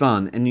really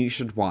fun, and you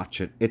should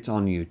watch it. It's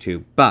on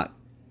YouTube. But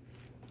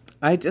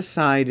I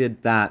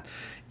decided that,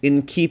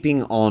 in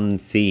keeping on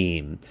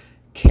theme,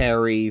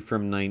 Carrie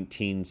from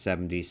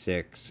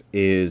 1976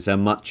 is a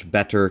much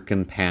better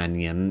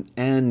companion,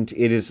 and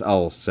it is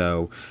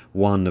also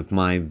one of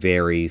my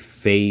very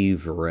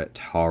favorite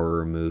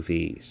horror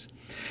movies.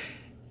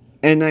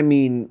 And I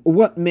mean,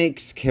 what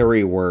makes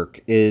Carrie work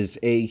is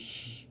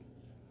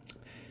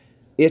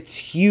it's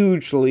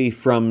hugely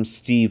from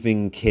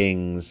Stephen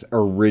King's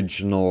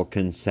original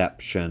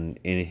conception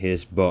in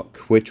his book,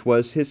 which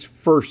was his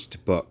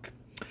first book.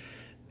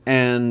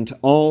 And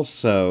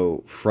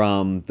also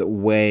from the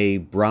way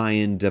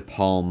Brian De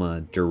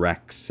Palma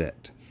directs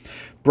it.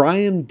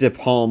 Brian De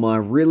Palma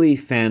really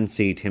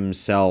fancied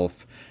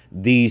himself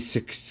the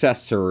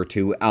successor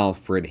to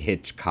Alfred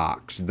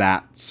Hitchcock,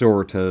 that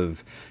sort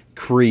of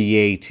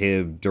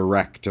creative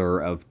director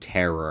of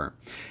terror.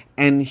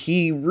 And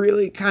he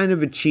really kind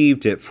of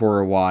achieved it for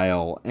a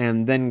while,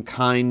 and then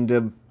kind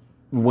of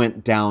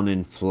went down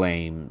in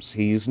flames.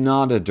 He's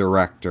not a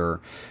director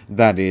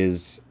that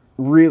is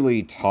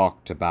really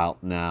talked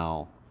about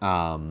now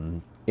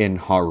in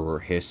horror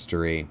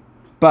history.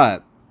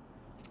 But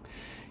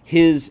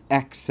his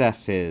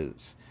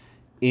excesses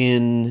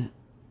in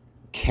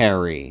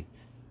Carrie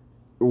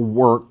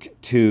work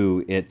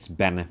to its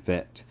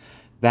benefit.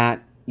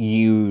 That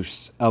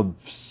use of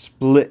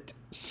split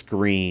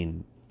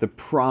screen, the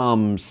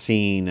prom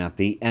scene at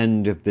the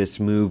end of this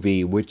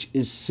movie, which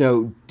is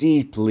so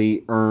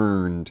deeply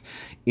earned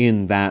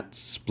in that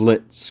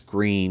split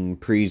screen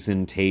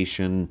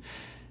presentation,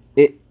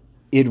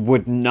 it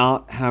would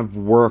not have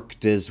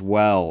worked as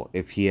well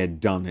if he had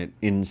done it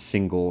in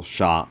single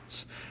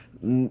shots.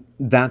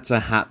 That's a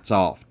hats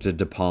off to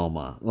De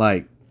Palma.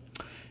 Like,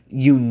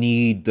 you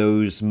need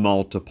those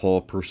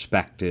multiple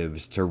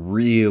perspectives to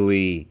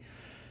really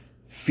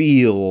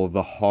feel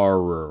the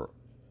horror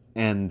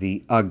and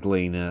the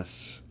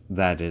ugliness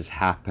that is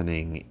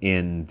happening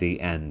in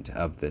the end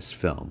of this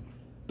film.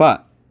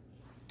 But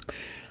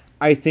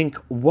I think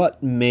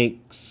what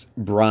makes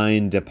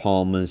Brian De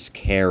Palma's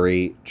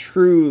Carrie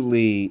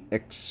truly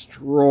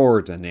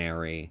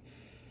extraordinary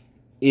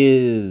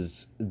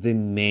is the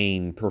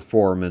main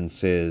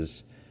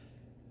performances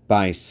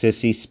by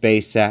Sissy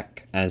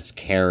Spacek as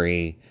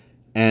Carrie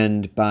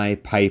and by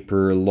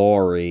Piper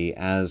Laurie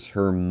as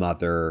her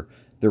mother,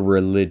 the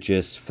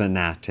religious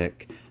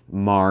fanatic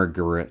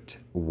Margaret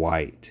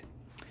White.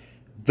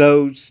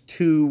 Those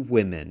two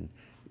women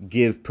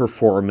give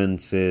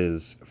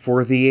performances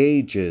for the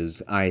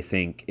ages, I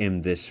think,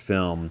 in this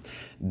film.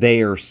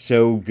 They are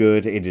so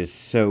good.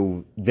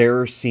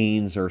 Their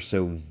scenes are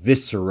so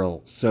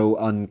visceral, so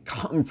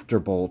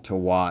uncomfortable to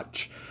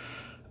watch.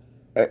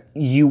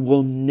 You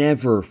will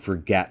never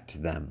forget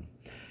them.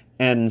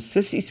 And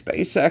Sissy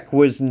Spacek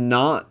was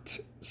not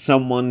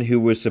someone who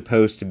was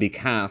supposed to be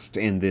cast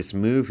in this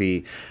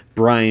movie.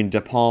 Brian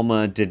De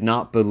Palma did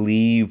not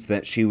believe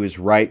that she was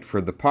right for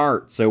the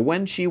part. So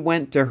when she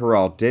went to her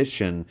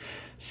audition,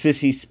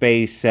 Sissy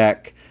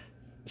Spacek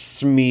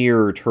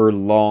smeared her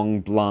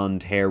long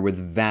blonde hair with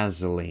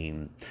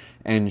Vaseline,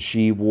 and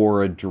she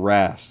wore a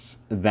dress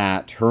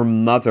that her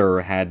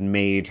mother had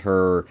made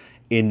her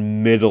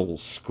in middle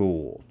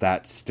school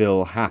that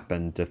still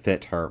happened to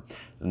fit her.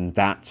 And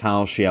that's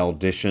how she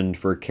auditioned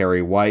for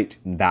Carrie White,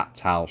 and that's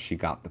how she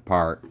got the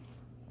part.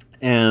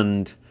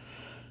 And,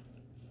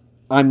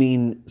 I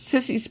mean,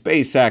 Sissy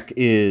Spacek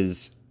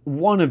is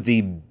one of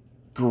the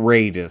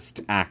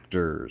greatest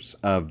actors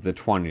of the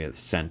 20th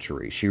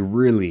century. She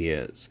really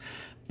is.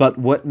 But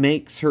what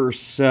makes her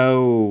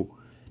so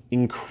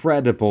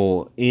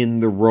incredible in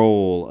the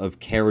role of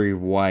Carrie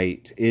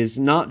White is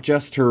not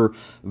just her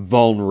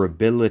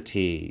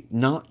vulnerability,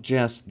 not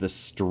just the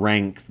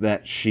strength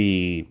that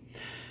she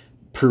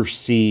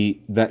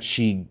perceives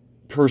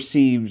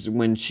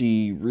when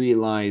she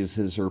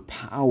realizes her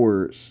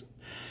powers.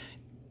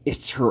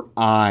 It's her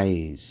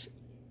eyes.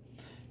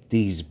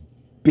 These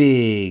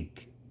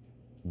big,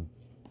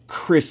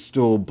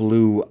 crystal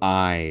blue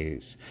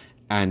eyes.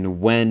 And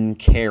when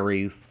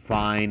Carrie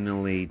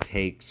finally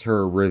takes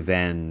her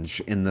revenge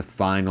in the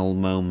final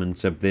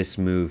moments of this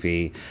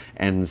movie,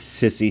 and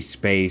Sissy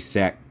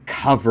Spacek,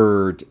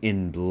 covered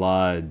in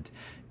blood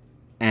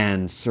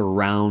and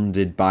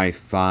surrounded by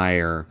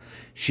fire,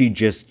 she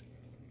just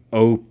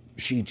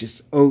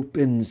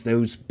opens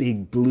those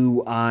big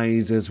blue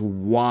eyes as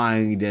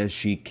wide as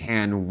she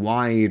can,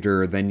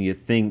 wider than you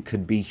think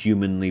could be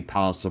humanly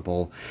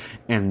possible.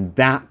 And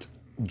that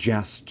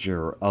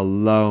gesture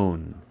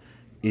alone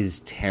is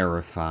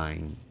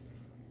terrifying.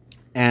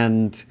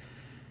 And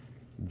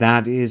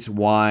that is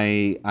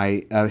why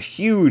a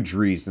huge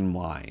reason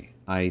why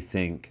I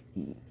think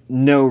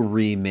no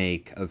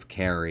remake of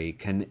Carrie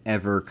can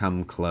ever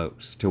come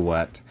close to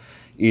what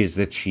is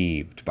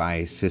achieved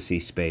by Sissy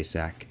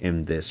Spacek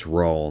in this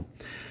role.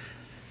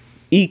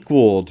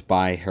 Equaled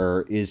by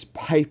her is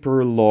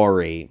Piper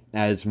Laurie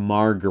as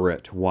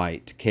Margaret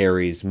White,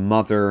 Carrie's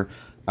mother,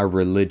 a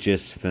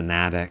religious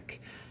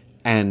fanatic,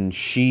 and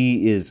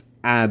she is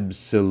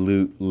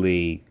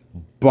absolutely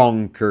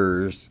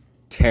bonkers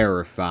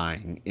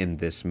terrifying in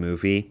this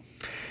movie.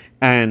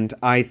 And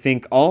I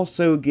think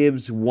also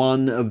gives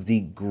one of the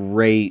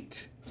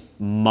great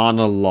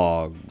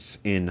monologues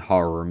in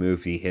horror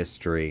movie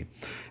history,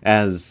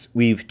 as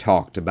we've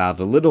talked about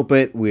a little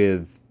bit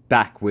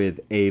back with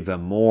Ava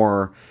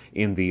Moore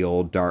in The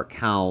Old Dark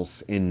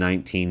House in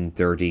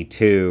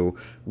 1932,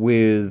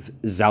 with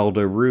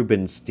Zelda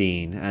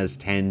Rubinstein as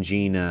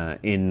Tangina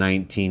in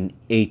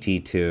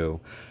 1982.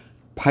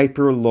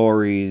 Piper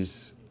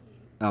Laurie's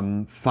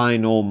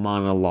final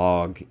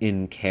monologue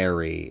in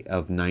Carrie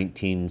of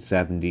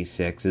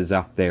 1976 is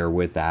up there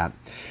with that.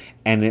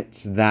 And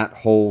it's that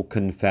whole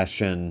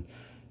confession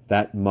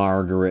that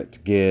Margaret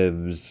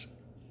gives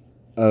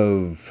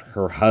of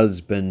her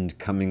husband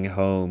coming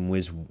home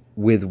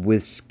with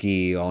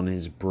whiskey on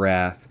his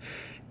breath,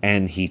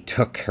 and he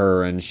took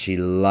her and she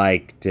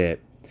liked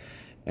it,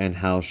 and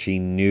how she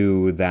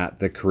knew that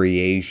the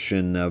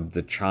creation of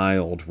the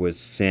child was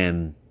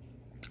sin.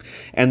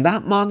 And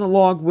that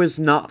monologue was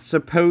not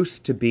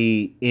supposed to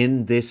be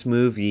in this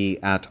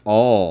movie at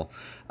all.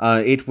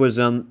 It was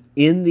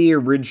in the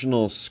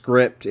original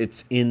script.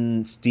 It's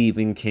in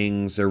Stephen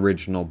King's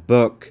original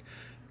book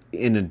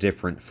in a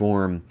different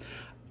form,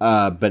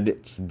 but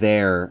it's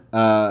there.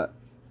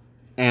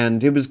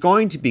 And it was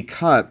going to be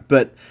cut,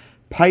 but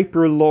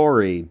Piper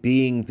Laurie,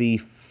 being the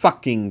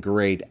fucking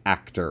great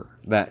actor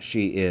that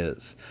she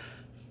is,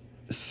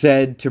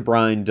 said to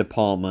Brian De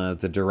Palma,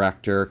 the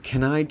director,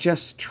 "Can I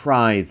just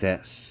try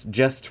this,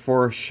 just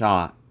for a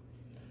shot?"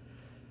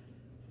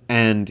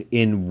 And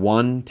in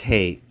one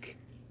take,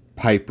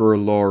 Piper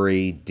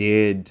Laurie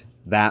did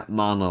that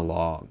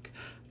monologue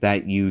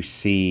that you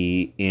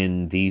see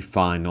in the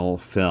final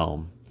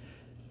film.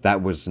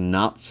 That was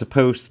not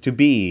supposed to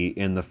be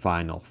in the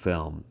final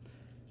film.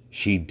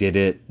 She did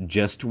it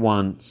just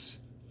once,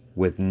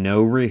 with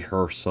no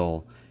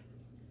rehearsal,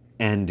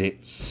 and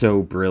it's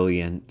so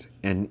brilliant,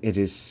 and it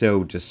is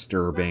so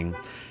disturbing.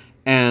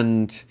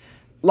 And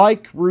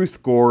like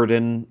Ruth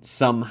Gordon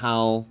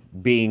somehow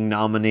being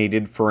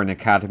nominated for an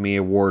Academy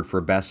Award for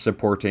Best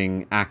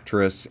Supporting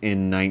Actress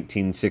in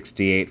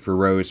 1968 for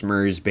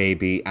Rosemary's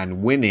Baby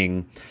and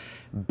winning,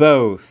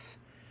 both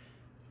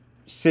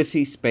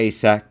Sissy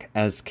Spacek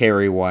as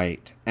Carrie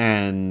White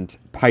and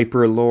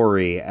Piper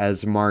Laurie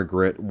as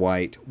Margaret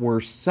White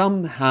were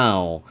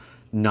somehow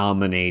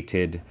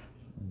nominated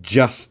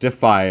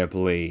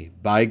justifiably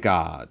by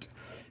God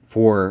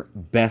for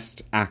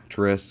Best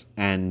Actress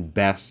and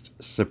Best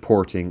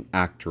Supporting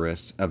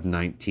Actress of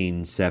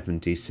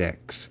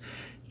 1976.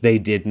 They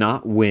did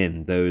not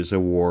win those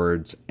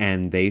awards,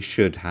 and they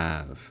should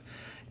have.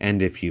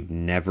 And if you've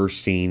never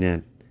seen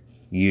it,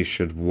 you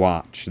should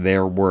watch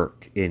their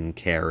work in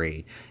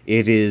Carrie.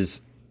 It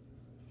is,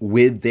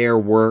 with their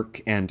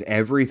work and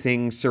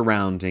everything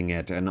surrounding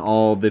it and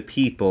all the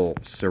people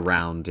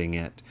surrounding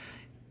it,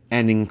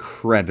 an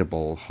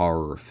incredible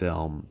horror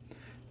film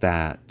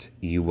that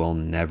you will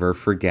never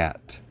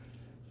forget.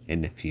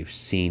 And if you've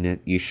seen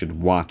it, you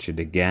should watch it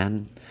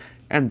again,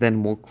 and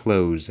then we'll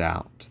close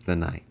out the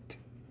night.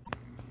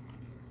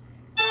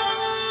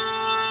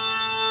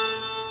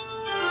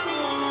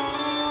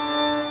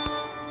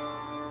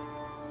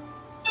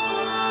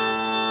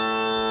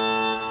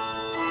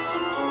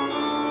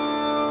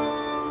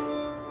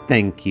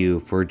 Thank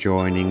you for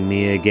joining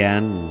me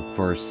again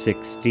for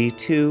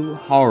 62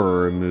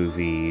 Horror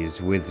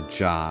Movies with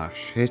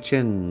Josh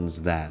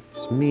Hitchens.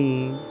 That's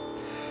me.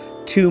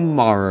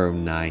 Tomorrow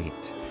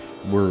night,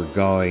 we're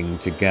going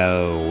to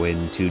go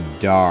into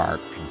dark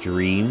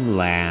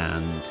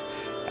dreamland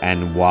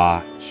and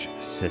watch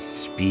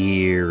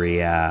Suspiria,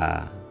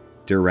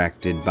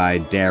 directed by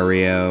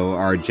Dario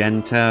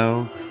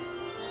Argento,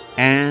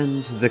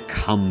 and The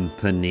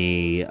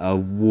Company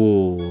of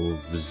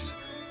Wolves,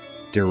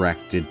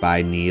 directed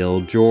by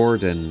Neil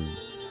Jordan.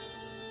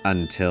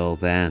 Until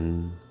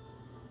then,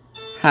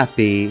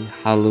 happy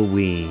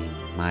Halloween,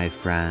 my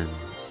friend.